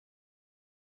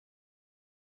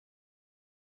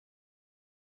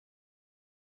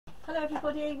Hello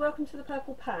everybody, welcome to the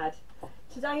Purple Pad.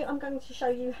 Today I'm going to show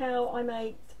you how I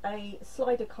made a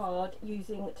slider card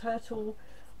using Tutrtle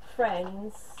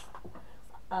Friends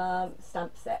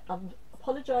stamp set. I'm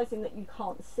apologising that you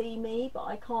can't see me, but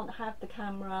I can't have the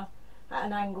camera at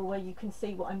an angle where you can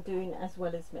see what I'm doing as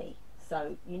well as me.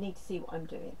 So you need to see what I'm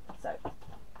doing. So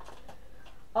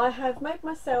I have made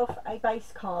myself a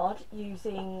base card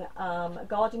using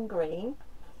garden green.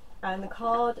 And the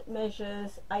card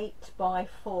measures 8 by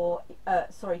 4,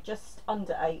 just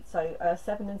under 8, so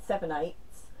 7 7/8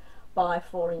 by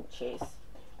 4 inches.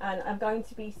 And I'm going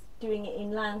to be doing it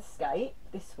in landscape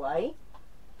this way.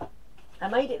 I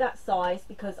made it that size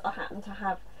because I happen to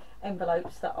have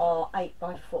envelopes that are 8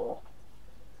 by 4,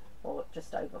 or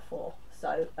just over 4,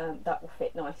 so that will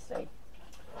fit nicely.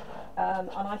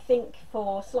 And I think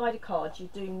for slider cards you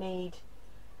do need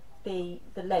the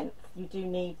length, you do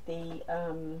need the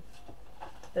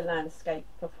landscape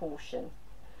proportion.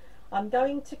 I'm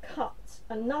going to cut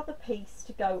another piece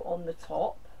to go on the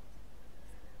top,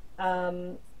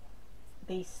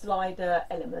 the slider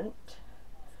element,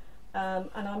 and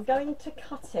I'm going to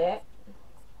cut it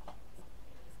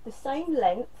the same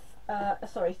length,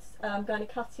 I'm going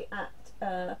to cut it at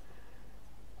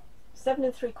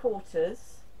 7 3/4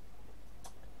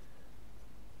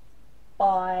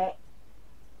 by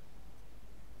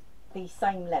the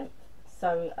same length,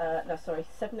 so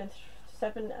 7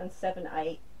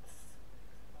 7/8,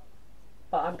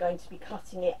 but I'm going to be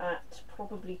cutting it at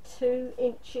probably 2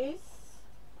 inches.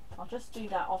 I'll just do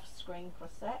that off screen for a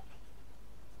sec.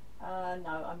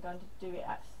 No, I'm going to do it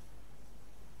at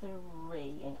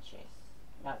 3 inches.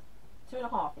 No,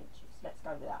 2.5 inches. Let's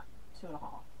go with that.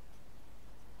 2.5.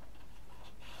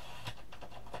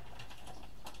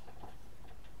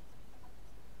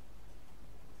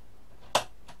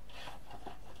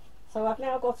 So I've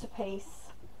now got a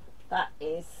piece that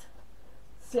is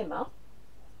slimmer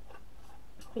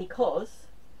because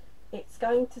it's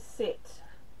going to sit,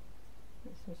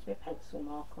 there seems to be a pencil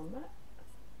mark on that.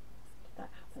 Did that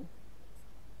happen?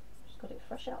 Just got it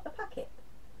fresh out the packet.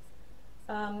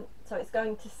 So it's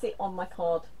going to sit on my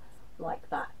card like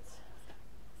that.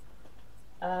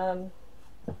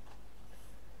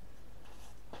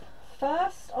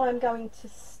 First I'm going to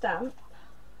stamp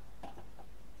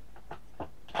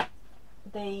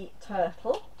the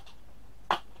turtle.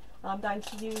 I'm going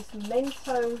to use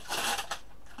Mento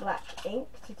black ink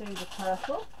to do the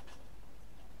turtle,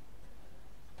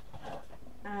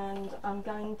 and I'm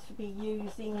going to be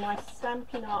using my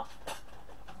Stampin Up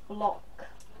block.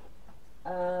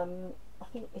 I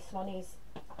think this one is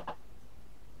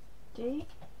D.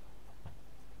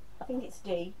 I think it's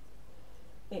D.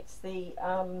 It's the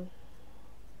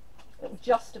it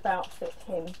just about fit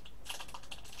him.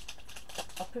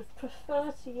 I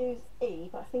prefer to use E,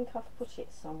 but I think I've put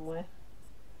it somewhere.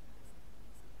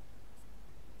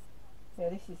 Yeah,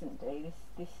 this isn't D,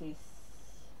 this is,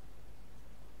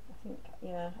 I think,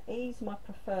 yeah, E's my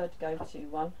preferred go-to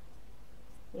one.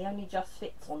 He only just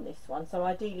fits on this one, so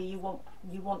ideally you want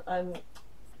a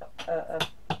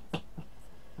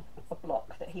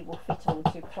block that he will fit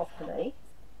onto properly.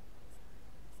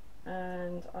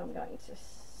 And I'm going to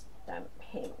stamp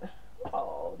him.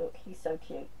 Oh, look, he's so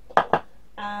cute.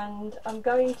 And I'm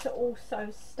going to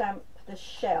also stamp the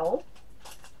shell,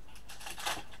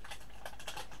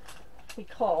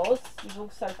 because you've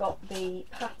also got the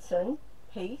pattern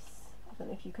piece. I don't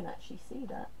know if you can actually see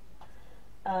that.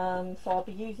 So I'll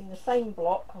be using the same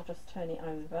block. I'll just turn it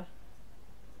over.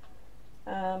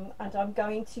 And I'm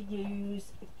going to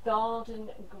use garden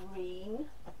green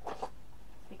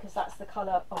because that's the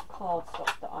colour of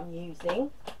cardstock that I'm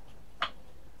using.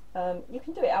 You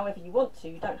can do it however you want to.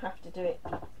 You don't have to do it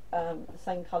the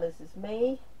same colours as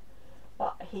me,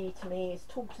 but he to me is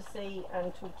tortoisey,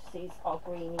 and tortoises are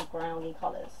greeny browny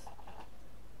colours.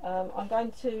 I'm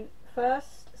going to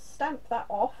first stamp that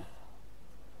off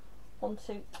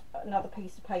onto another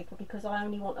piece of paper because I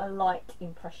only want a light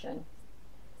impression,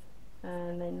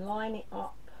 and then line it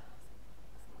up.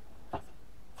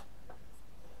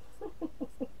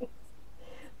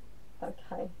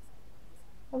 Okay,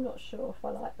 I'm not sure if I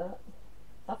like that.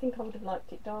 I think I would have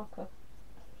liked it darker.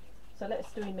 So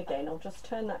let's do him again. I'll just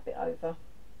turn that bit over.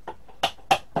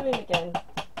 Do him again.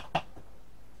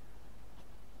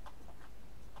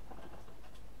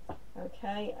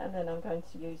 Okay, and then I'm going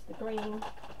to use the green.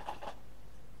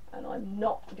 And I'm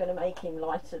not going to make him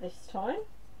lighter this time.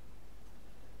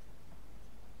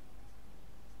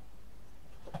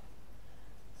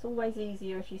 It's always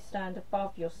easier if you stand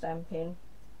above your stamping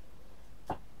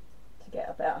to get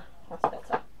a better, much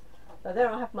better. So there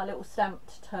I have my little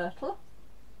stamped turtle.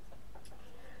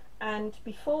 And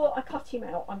before I cut him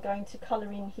out, I'm going to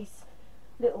colour in his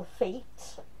little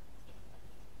feet,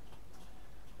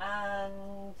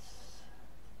 and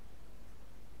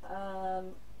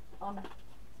so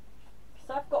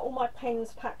I've got all my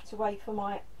pens packed away for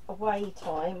my away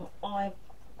time. I've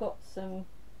got some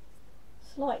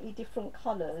slightly different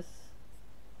colours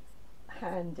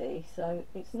handy, so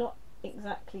it's not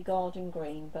exactly garden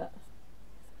green, but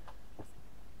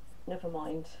never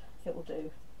mind, it will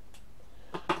do.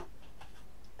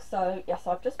 So yes,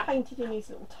 I've just painted in his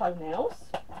little toenails,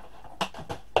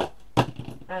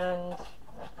 and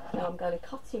now I'm going to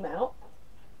cut him out.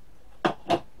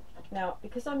 Now,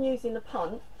 because I'm using the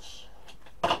punch,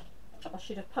 I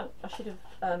should have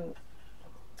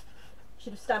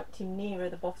stamped him nearer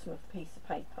the bottom of the piece of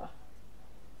paper.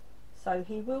 So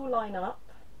he will line up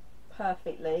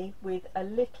perfectly with a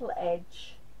little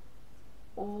edge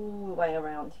all the way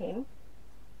around him.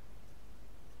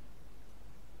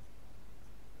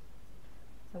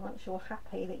 So once you're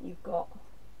happy that you've got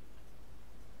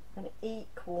an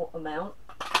equal amount,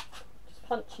 just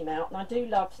punch him out. And I do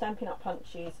love Stampin' Up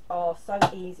punches, are so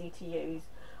easy to use.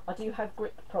 I do have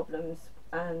grip problems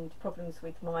and problems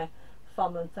with my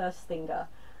thumb and first finger,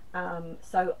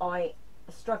 so I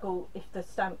struggle if the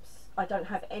stamps, I don't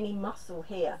have any muscle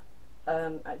here,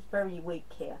 it's very weak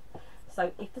here,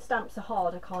 so if the stamps are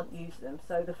hard I can't use them.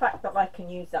 So the fact that I can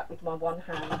use that with my one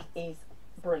hand is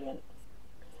brilliant.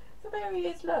 So there he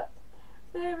is, look,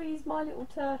 there he is, my little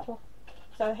turtle.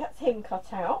 So that's him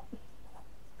cut out,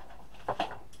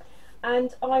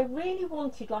 and I really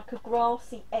wanted like a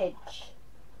grassy edge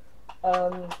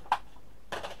on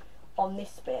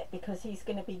this bit, because he's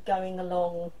going to be going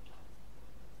along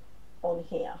on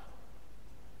here.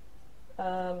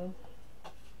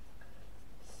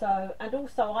 So, and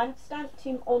also I have stamped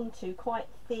him onto quite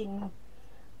thin,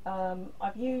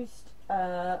 I've used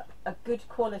a good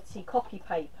quality copy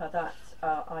paper that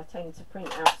I tend to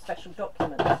print out special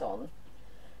documents on.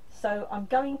 So I'm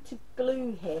going to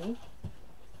glue him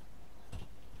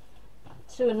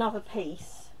to another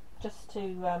piece just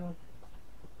to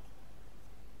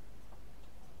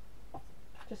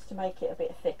make it a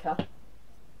bit thicker.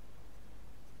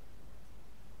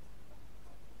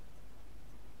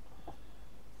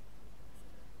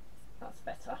 That's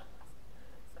better,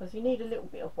 because you need a little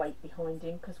bit of weight behind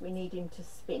him, because we need him to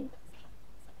spin.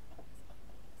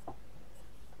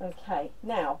 Okay,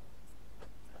 now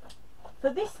for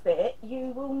this bit you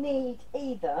will need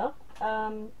either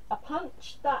a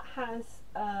punch that has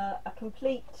a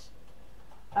complete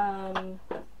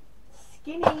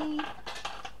skinny,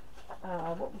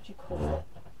 what would you call it?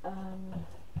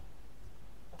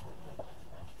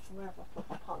 Where have I put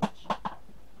the punch?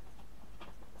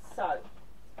 So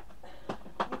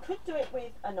you could do it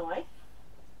with a knife.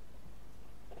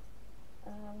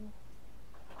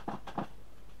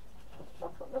 I'll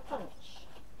put the punch.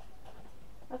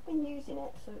 I've been using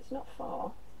it, so it's not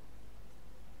far.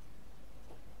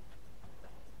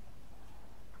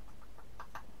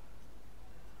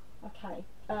 Okay,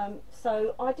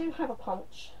 so I do have a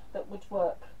punch that would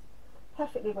work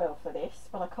perfectly well for this,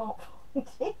 but I can't find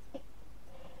it.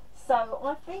 So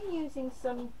I've been using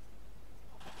some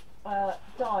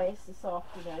dies this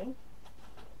afternoon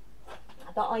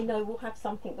that I know will have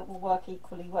something that will work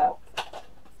equally well.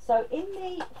 So in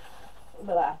the,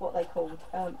 what they called,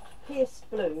 pierced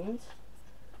bloomed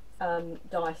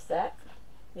die set,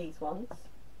 these ones,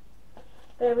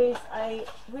 there is a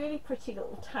really pretty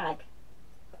little tag,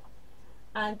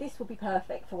 and this will be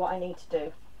perfect for what I need to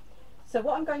do. So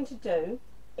what I'm going to do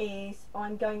is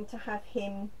I'm going to have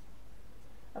him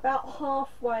about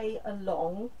halfway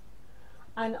along,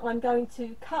 and I'm going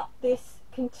to cut this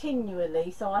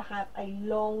continually so I have a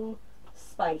long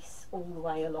space all the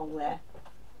way along there.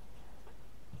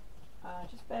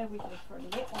 Just bear with me for a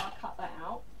minute while I cut that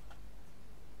out.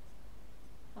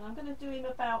 And I'm going to do him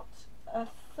about a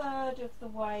third of the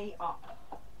way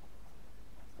up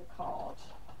the card.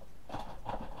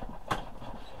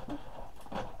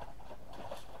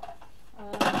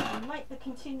 And make the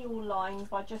continual line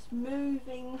by just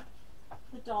moving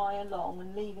the die along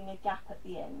and leaving a gap at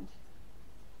the end.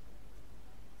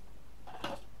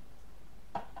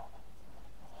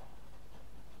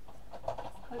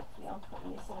 Hopefully I'm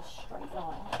putting this in a straight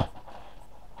line.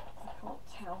 I can't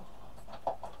tell.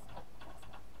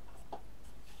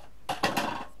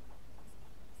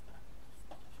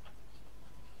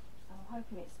 I'm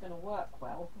hoping it's going to work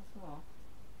well as well.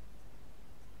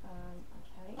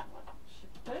 Okay,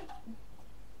 should do.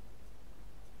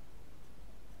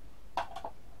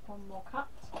 One more cut.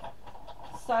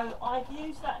 So I've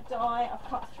used that die, I've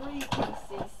cut 3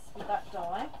 pieces with that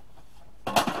die,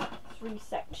 3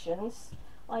 sections.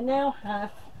 I now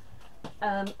have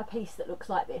a piece that looks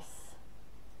like this.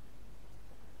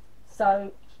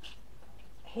 So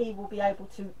he will be able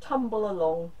to tumble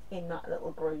along in that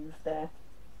little groove there.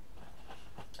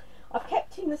 I've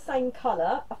kept him the same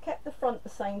colour, I've kept the front the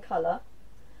same colour,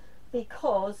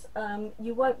 because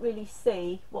you won't really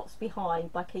see what's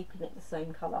behind by keeping it the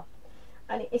same colour.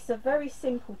 And it's a very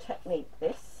simple technique,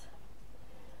 this.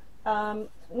 Now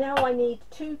I need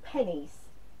 2 pennies.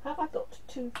 Have I got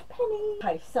 2 pennies?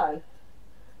 Okay, so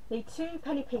need 2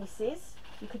 penny pieces.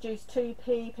 You could use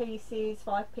 2p pieces,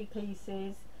 5p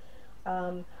pieces.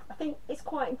 I think it's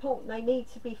quite important they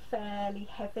need to be fairly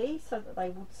heavy so that they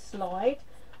would slide.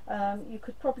 You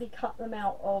could probably cut them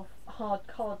out of hard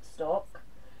cardstock,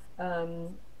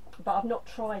 but I've not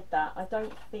tried that. I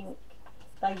don't think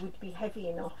they would be heavy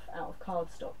enough out of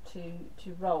cardstock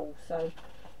to roll, so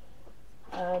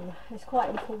it's quite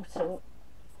important,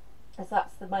 as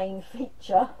that's the main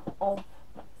feature of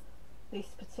this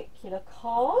particular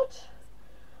card.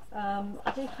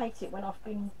 I do hate it when I've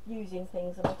been using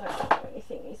things and I don't know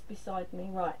anything is beside me.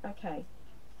 Right, okay,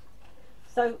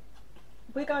 so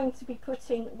we're going to be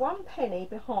putting 1 penny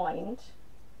behind,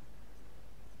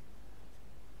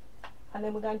 and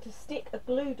then we're going to stick a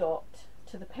glue dot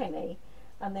to the penny,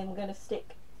 and then we're going to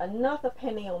stick another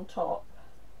penny on top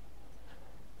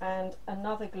and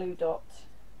another glue dot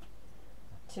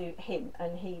to him,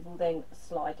 and he will then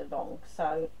slide along.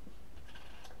 So,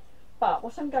 but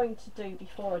what I'm going to do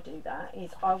before I do that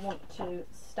is I want to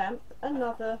stamp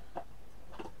another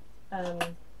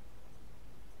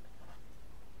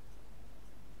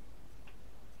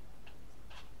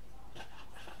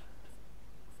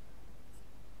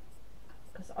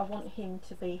because I want him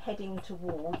to be heading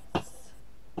towards,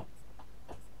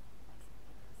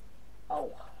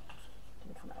 oh,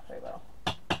 didn't come out very well.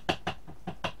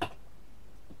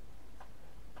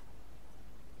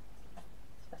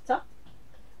 It's better.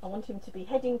 I want him to be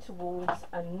heading towards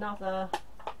another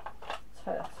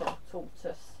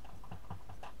tortoise.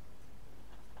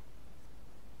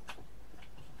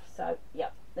 So,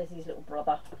 yep, there's his little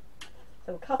brother.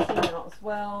 So we'll cut him out as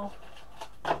well.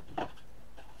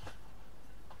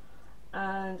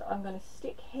 And I'm going to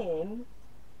stick him,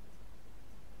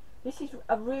 this is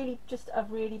just a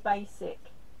really basic,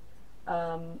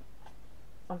 I'm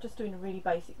just doing a really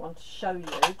basic one to show you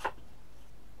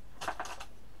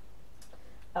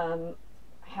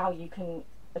how you can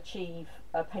achieve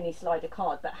a penny slider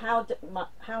card, but how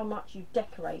much you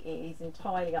decorate it is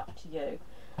entirely up to you.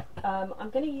 I'm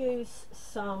going to use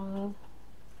some,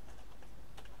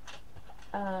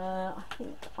 I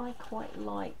think I quite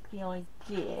like the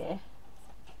idea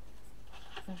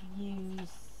of using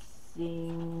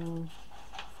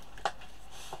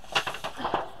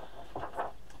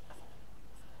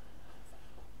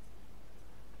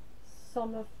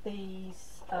some of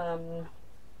these, I'm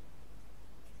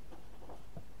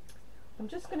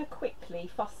just going to quickly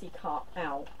fussy cut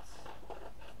out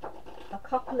a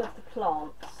couple of the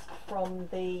plants from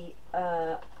the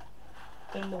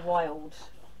in the wild.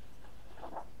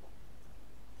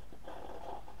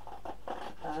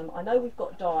 I know we've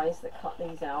got dies that cut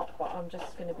these out, but I'm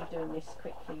just going to be doing this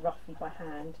quickly, roughly by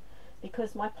hand,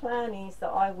 because my plan is that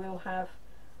I will have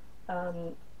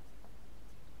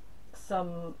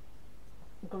some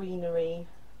greenery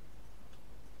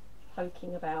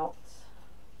poking about.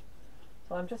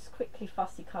 So I'm just quickly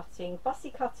fussy cutting. Fussy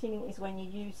cutting is when you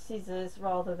use scissors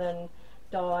rather than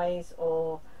dies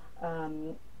or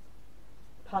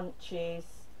punches,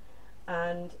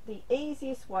 and the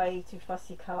easiest way to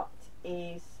fussy cut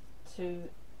is to,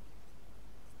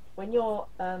 when you're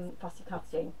fussy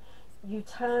cutting, you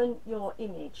turn your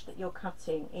image that you're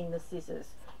cutting in the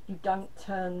scissors. You don't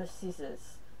turn the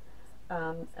scissors,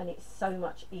 and it's so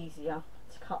much easier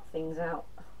to cut things out,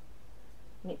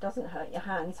 and it doesn't hurt your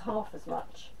hands half as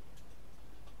much.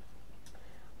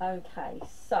 Okay,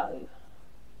 so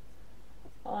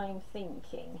I'm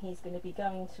thinking he's going to be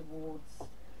going towards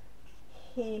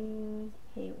him.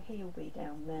 He'll be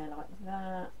down there like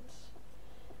that,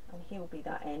 and he'll be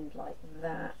that end like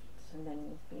that, and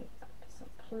then there'll be some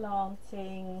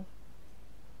planting.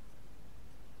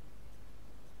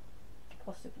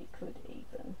 Possibly could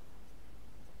even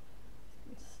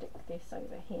stick this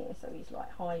over here so he's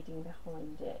like hiding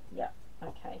behind it. Yeah,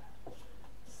 okay.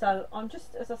 So I'm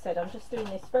just, as I said, I'm just doing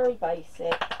this very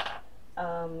basic,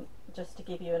 just to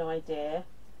give you an idea.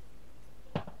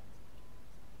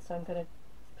 So I'm going to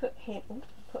put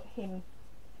him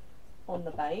on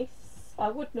the base. I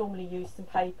would normally use some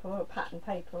paper or pattern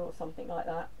paper or something like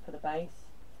that for the base,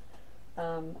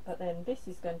 but then this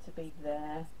is going to be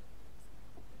there.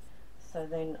 So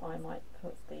then I might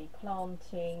put the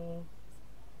planting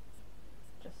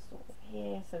just sort of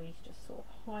here, so he's just sort of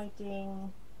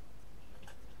hiding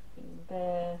in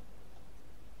there.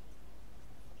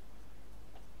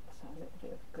 So a little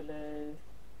bit of glue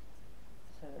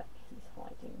so that he's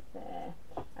hiding there.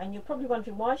 And you're probably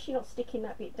wondering, why is she not sticking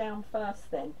that bit down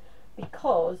first then?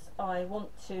 Because I want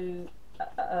to,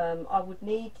 I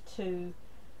need to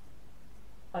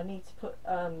put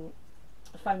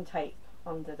foam tape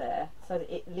under there so that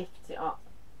it lifts it up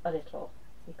a little,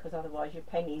 because otherwise your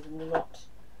pennies will not,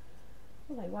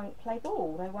 well, they won't play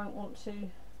ball, they won't want to.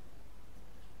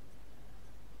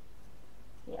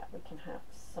 Yeah, we can have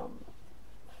some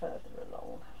further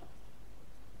along.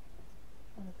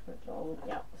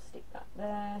 Yeah, we'll stick that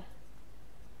there.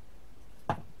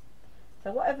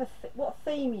 So whatever what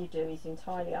theme you do is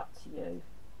entirely up to you.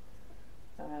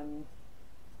 Pull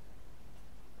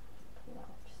that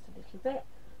up just a little bit.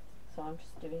 So I'm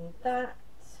just doing that,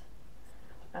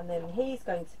 and then he's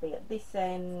going to be at this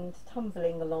end,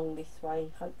 tumbling along this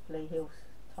way. Hopefully he'll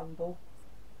tumble.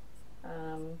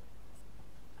 And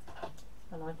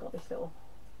I've got this little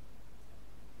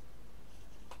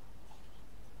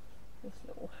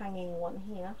hanging one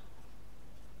here.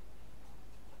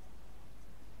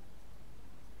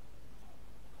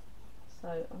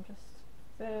 So I'm just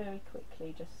very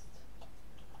quickly just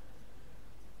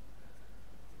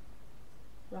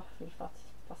roughly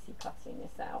fussy cutting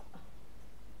this out.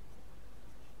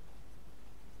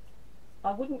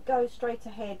 I wouldn't go straight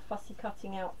ahead fussy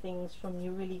cutting out things from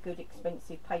your really good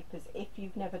expensive papers if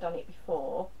you've never done it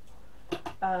before.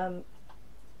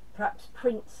 Perhaps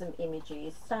print some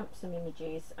images, stamp some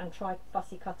images, and try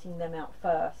fussy cutting them out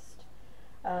first,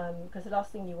 because the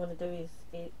last thing you want to do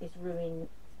is ruin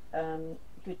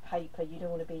good paper. You don't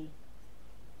want to be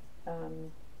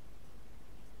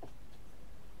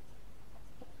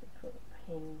put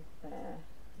him there,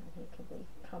 and he can be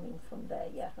coming from there.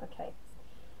 Yeah, okay.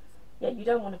 Yeah, you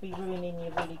don't want to be ruining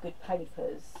your really good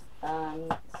papers.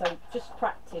 So just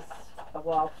practice a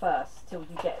while first till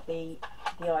you get the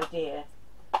idea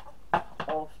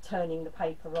of turning the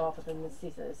paper rather than the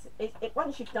scissors.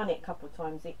 Once you've done it a couple of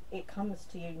times, it comes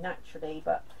to you naturally,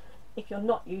 but if you're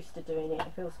not used to doing it,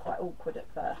 it feels quite awkward at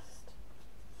first.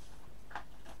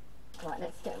 Right,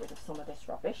 let's get rid of some of this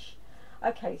rubbish.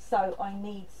 Okay, so I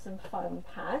need some foam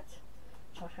pad,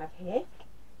 which I have here.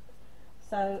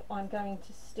 So I'm going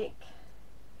to stick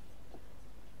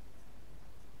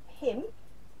him,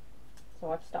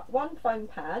 so I've stuck one foam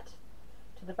pad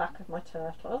to the back of my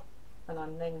turtle, and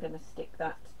I'm then going to stick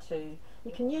that to,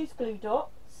 you can use glue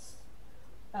dots,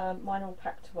 mine are all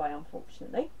packed away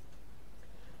unfortunately,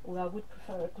 although I would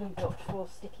prefer a glue dot for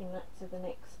sticking that to the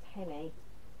next penny.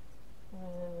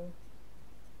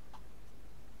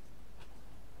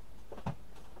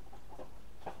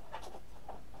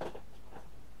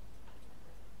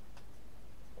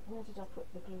 Where did I put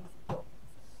the glue dots?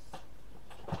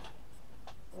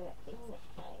 They're in a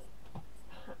pack.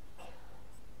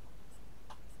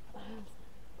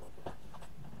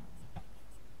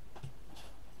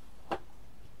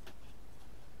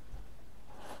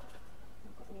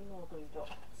 Glue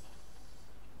dots?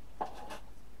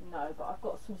 No, but I've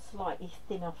got some slightly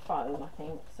thinner foam, I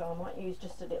think, so I might use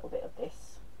just a little bit of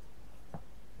this.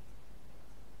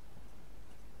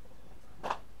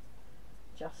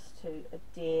 Just to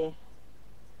adhere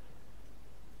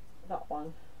that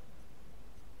one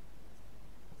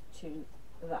to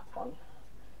that one.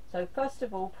 So first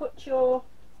of all, put your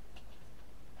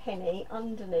penny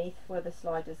underneath where the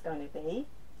slider's going to be,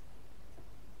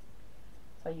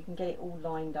 so you can get it all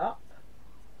lined up,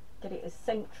 get it as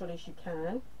central as you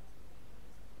can,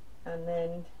 and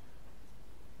then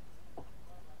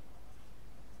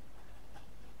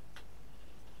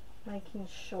making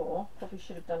sure, probably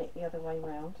should have done it the other way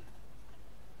round,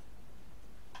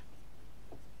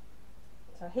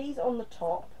 so he's on the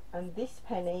top and this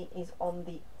penny is on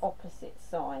the opposite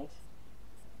side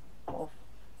of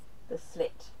the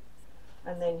slit,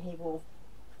 and then he will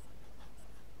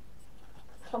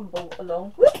tumble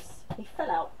along. Whoops, he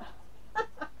fell out.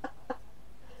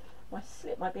 My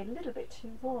slit might be a little bit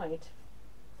too wide.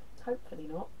 Hopefully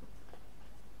not.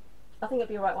 I think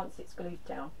it'll be alright once it's glued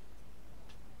down.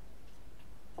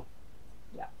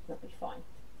 Yeah, that'll be fine.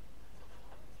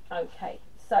 Okay,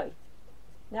 so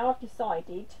now I've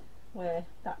decided where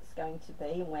that's going to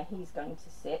be and where he's going to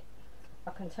sit.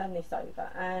 I can turn this over,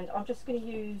 and I'm just going to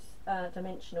use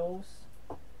dimensionals.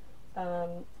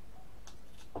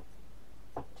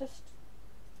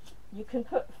 You can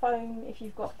put foam, if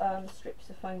you've got strips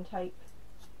of foam tape,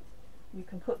 you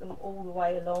can put them all the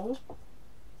way along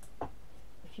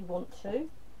if you want to.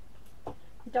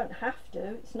 You don't have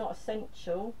to, it's not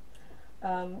essential.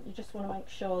 You just want to make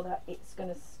sure that it's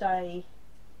going to stay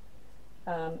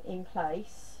in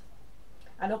place.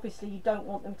 And obviously you don't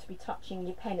want them to be touching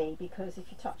your penny, because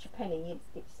if you touch your penny,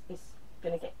 it's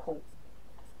going to get caught.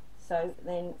 So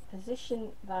then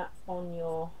position that on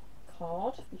your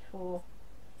card before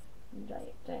you lay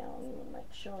it down. You want to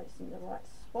make sure it's in the right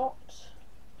spot.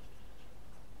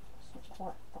 It's not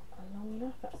quite long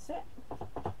enough, that's it.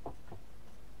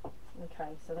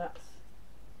 Okay, so that's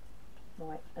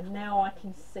right. And now I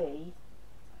can see,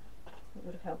 it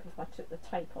would have helped if I took the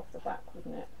tape off the back,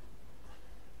 wouldn't it?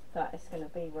 That is going to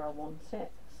be where I want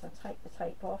it. So take the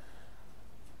tape off.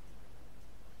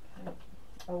 Okay.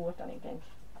 Oh, I've done it again.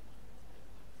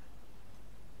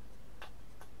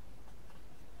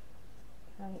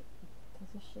 Okay,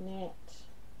 position it,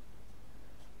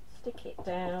 stick it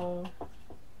down,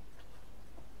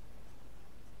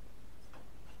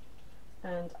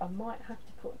 and I might have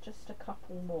to put just a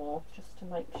couple more just to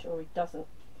make sure it doesn't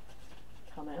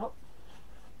come out.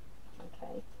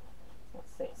 Okay,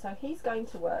 that's it. So he's going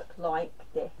to work like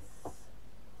this.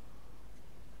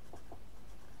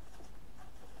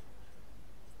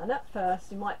 And at first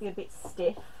he might be a bit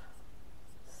stiff,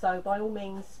 so by all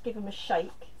means give him a shake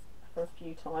for a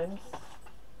few times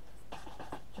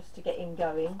just to get him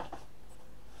going.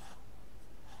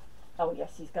 Oh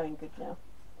yes, he's going good now.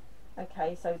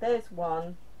 Okay, so there's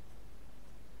one,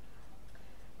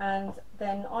 and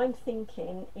then I'm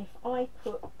thinking if I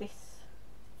put this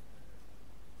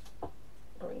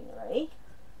greenery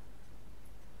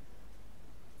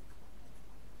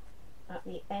at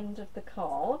the end of the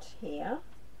card here,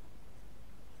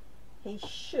 he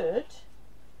should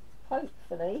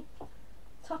hopefully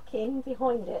tuck in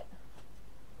behind it.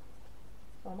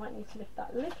 So I might need to lift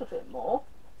that a little bit more.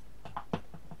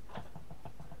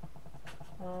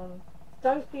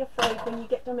 Don't be afraid when you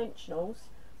get dimensionals,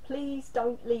 please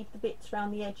don't leave the bits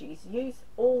around the edges. Use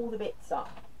all the bits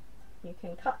up. You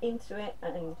can cut into it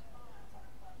and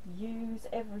use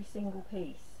every single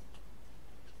piece.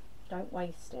 Don't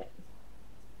waste it.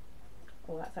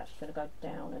 Oh, that's actually going to go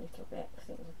down a little bit because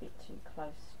it was a bit too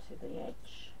close to the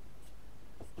edge.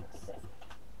 That's it.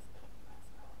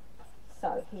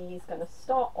 So he's going to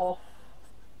start off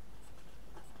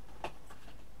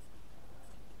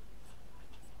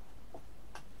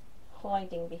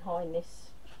hiding behind this.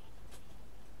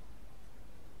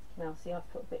 Now see, I've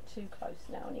put a bit too close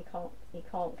now and he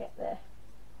can't get there.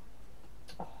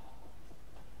 Oh.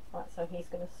 Right, so he's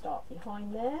going to start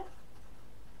behind there,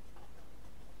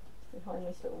 behind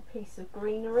this little piece of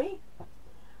greenery,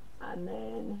 and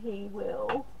then he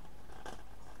will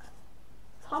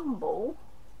tumble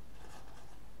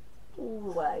all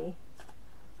the way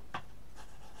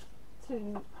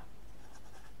to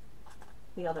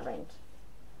the other end.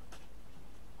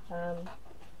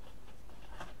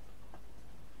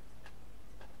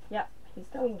 Yeah, he's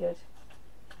going good.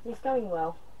 He's going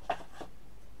well.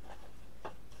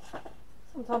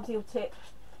 Sometimes he'll tip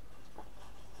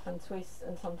and twist,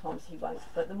 and sometimes he won't.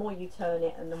 But the more you turn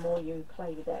it and the more you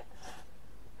play with it,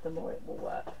 the more it will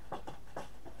work.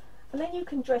 And then you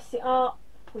can dress it up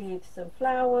with some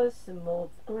flowers, some more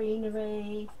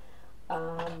greenery,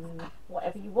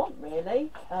 whatever you want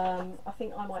really. I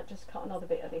think I might just cut another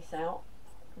bit of this out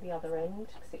for the other end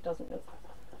because it doesn't look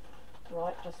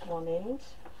right, just one end.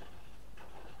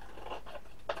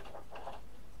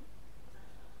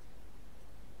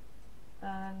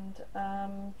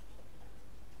 And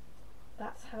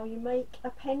that's how you make a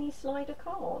penny slider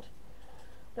card.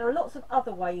 There are lots of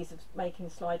other ways of making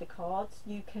slider cards.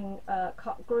 You can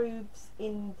cut grooves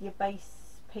in your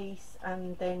base piece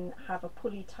and then have a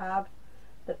pulley tab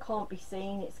that can't be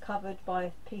seen. It's covered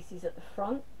by pieces at the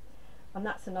front, and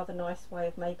that's another nice way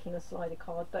of making a slider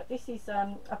card. But this is,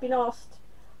 I've been asked,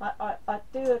 I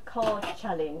do a card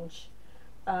challenge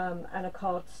and a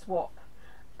card swap,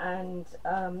 and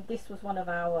this was one of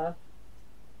our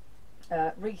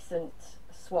recent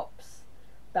swaps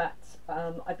that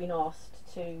I've been asked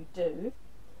to do,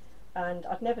 and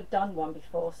I'd never done one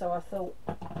before, so I thought,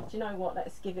 do you know what,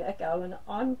 let's give it a go. And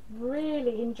I'm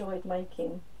really enjoyed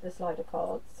making the slider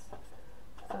cards.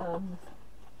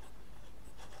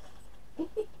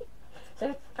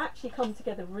 They've actually come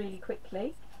together really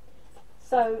quickly.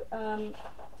 So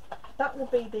that will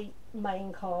be the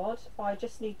main card. I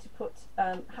just need to put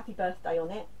happy birthday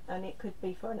on it, and it could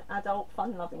be for an adult,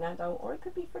 fun-loving adult, or it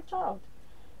could be for a child.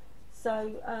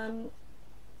 So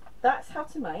that's how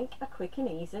to make a quick and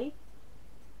easy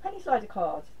penny slider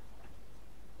card.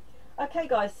 Okay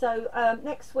guys, so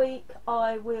next week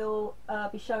I will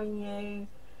be showing you,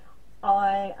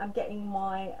 I am getting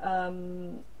my,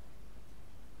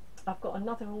 I've got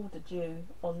another order due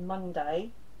on Monday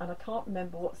and I can't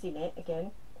remember what's in it again.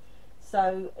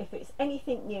 So if it's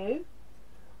anything new,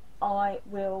 I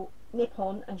will nip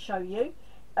on and show you.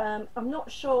 I'm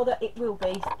not sure that it will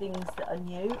be things that are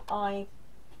new. I've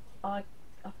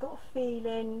got a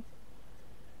feeling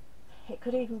it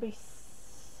could even be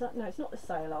no, it's not the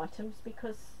sale items,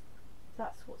 because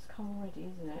that's what's come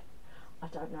already, isn't it? I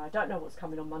don't know what's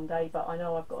coming on Monday, but I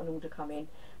know I've got an order coming.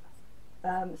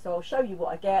 So I'll show you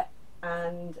what I get,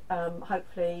 and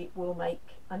hopefully we'll make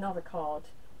another card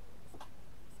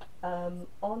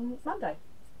on Monday.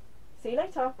 See you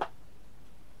later.